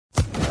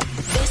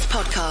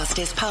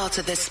podcast is part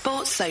of the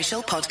Sports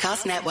Social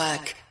Podcast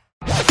Network.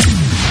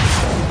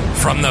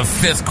 From the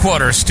Fifth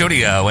Quarter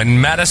Studio in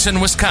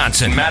Madison,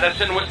 Wisconsin,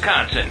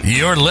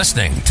 you're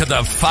listening to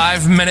the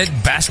 5-Minute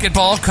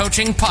Basketball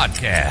Coaching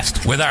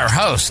Podcast with our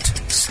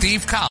host,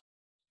 Steve Collins.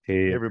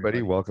 Hey,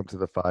 everybody. Welcome to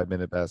the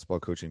 5-Minute Basketball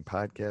Coaching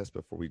Podcast.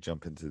 Before we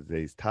jump into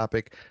today's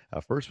topic,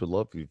 first, we'd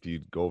love if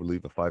you'd go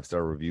leave a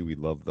 5-star review. We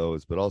love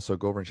those. But also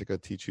go over and check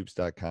out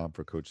teachhoops.com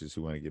for coaches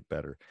who want to get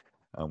better.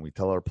 We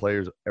tell our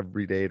players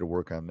every day to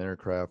work on their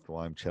craft. Well,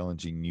 I'm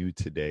challenging you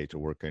today to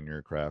work on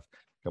your craft.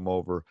 Come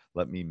over.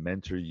 Let me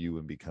mentor you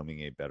in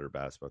becoming a better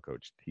basketball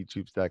coach.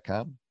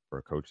 teachhoops.com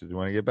for coaches who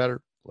want to get better.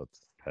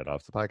 Let's head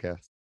off the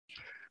podcast.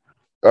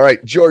 All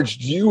right, George,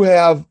 do you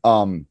have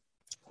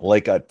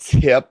like a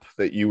tip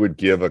that you would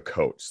give a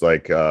coach,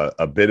 like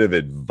a bit of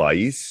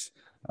advice?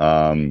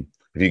 If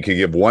you could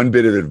give one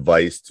bit of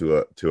advice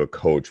to a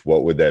coach,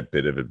 what would that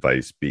bit of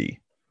advice be?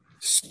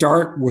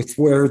 Start with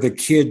where the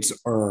kids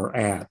are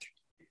at.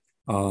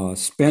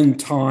 Spend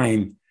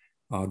time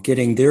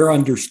getting their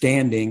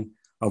understanding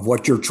of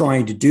what you're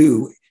trying to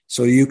do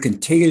so you can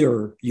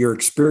tailor your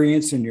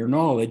experience and your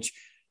knowledge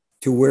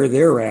to where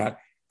they're at,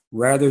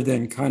 rather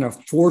than kind of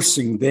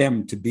forcing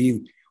them to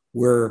be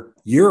where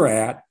you're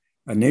at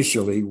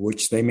initially,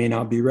 which they may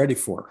not be ready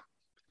for.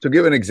 So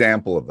give an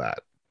example of that.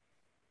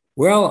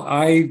 Well,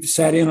 I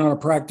sat in on a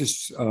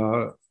practice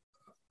a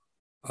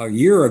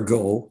year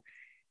ago,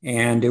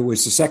 and it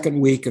was the second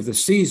week of the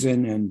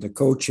season, and the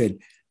coach had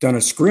done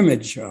a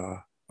scrimmage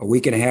a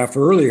week and a half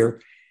earlier.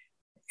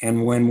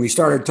 And when we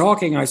started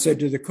talking, I said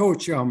to the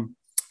coach,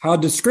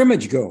 how'd the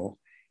scrimmage go?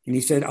 And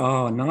he said,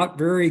 not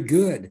very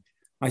good.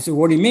 I said,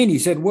 what do you mean? He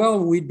said, well,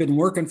 we'd been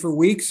working for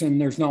weeks, and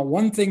there's not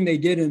one thing they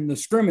did in the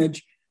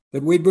scrimmage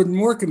that we'd been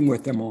working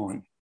with them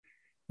on.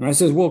 And I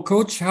said, well,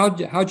 coach,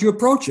 how'd you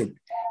approach it?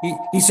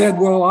 He said,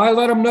 well, I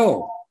let them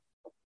know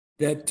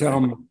that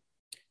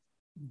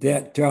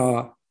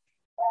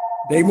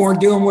they weren't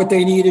doing what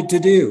they needed to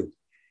do.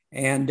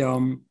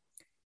 And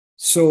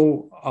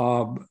so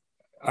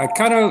I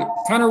kind of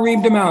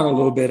reamed him out a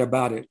little bit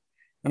about it.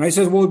 And I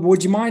said, well,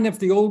 would you mind if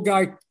the old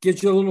guy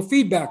gives you a little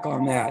feedback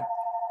on that?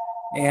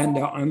 And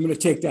I'm going to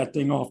take that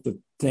thing off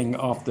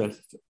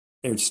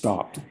it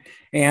stopped.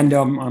 And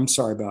I'm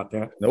sorry about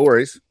that. No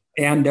worries.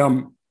 And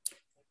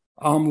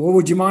well,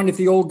 would you mind if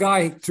the old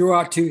guy threw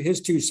out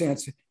his 2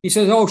 cents? He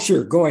says, oh,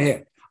 sure, go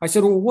ahead. I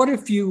said, well, what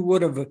if you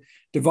would have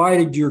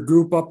divided your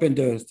group up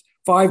into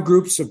 5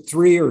 groups of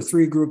 3 or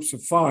 3 groups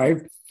of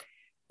 5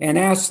 and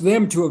asked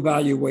them to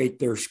evaluate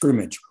their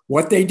scrimmage,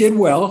 what they did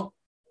well,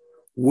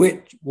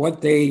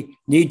 what they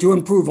need to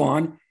improve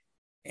on,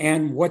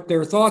 and what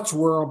their thoughts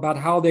were about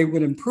how they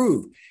would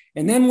improve.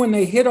 And then when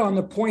they hit on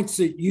the points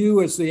that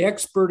you as the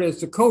expert,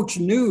 as the coach,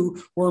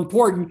 knew were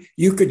important,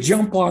 you could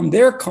jump on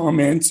their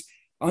comments,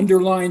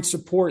 underline,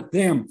 support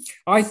them.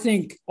 I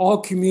think all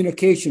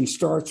communication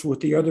starts with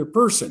the other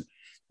person.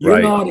 You're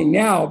right. Nodding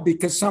now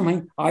because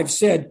something I've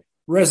said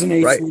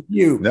resonates right. with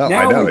you. No,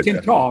 now we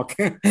can talk.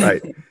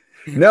 Right.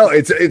 No,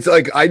 it's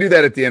like I do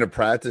that at the end of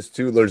practice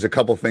too. There's a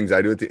couple things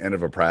I do at the end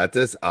of a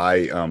practice.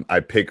 I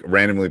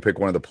randomly pick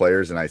one of the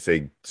players and I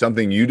say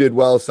something you did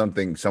well,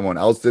 something someone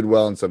else did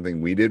well, and something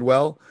we did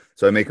well.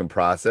 So I make them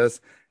process.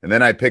 And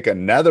then I pick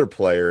another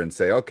player and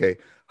say, okay,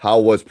 how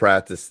was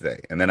practice today?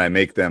 And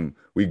then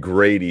we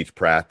grade each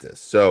practice.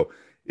 So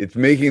it's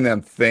making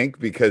them think,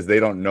 because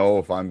they don't know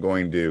if I'm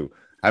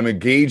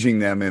engaging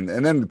them and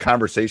then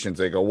conversations,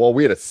 they go, well,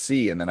 we had a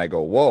C. And then I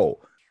go,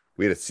 whoa.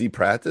 We had a C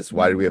practice?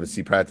 Why did we have a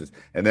C practice?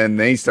 And then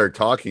they start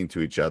talking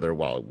to each other.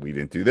 Well, we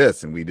didn't do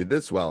this, and we did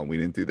this well, and we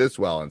didn't do this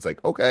well. And it's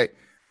like, okay,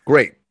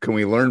 great. Can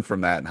we learn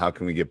from that? And how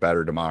can we get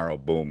better tomorrow?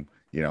 Boom.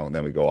 And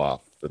then we go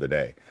off for the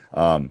day.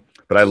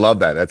 But I love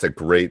that. That's a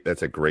great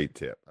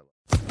tip.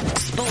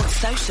 Sports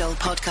Social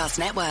Podcast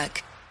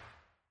Network.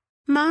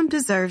 Mom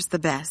deserves the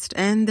best,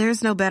 and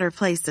there's no better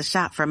place to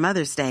shop for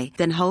Mother's Day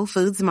than Whole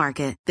Foods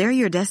Market. They're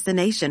your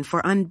destination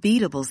for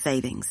unbeatable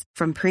savings,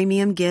 from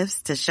premium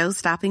gifts to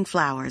show-stopping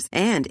flowers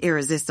and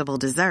irresistible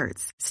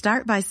desserts.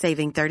 Start by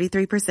saving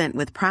 33%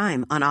 with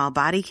Prime on all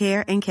body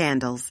care and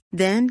candles.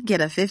 Then get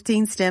a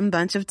 15-stem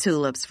bunch of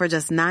tulips for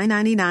just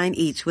 $9.99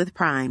 each with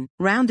Prime.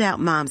 Round out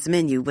Mom's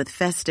menu with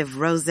festive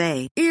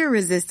rosé,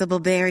 irresistible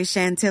berry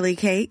chantilly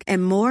cake,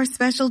 and more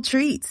special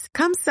treats.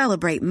 Come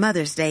celebrate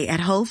Mother's Day at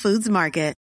Whole Foods Market.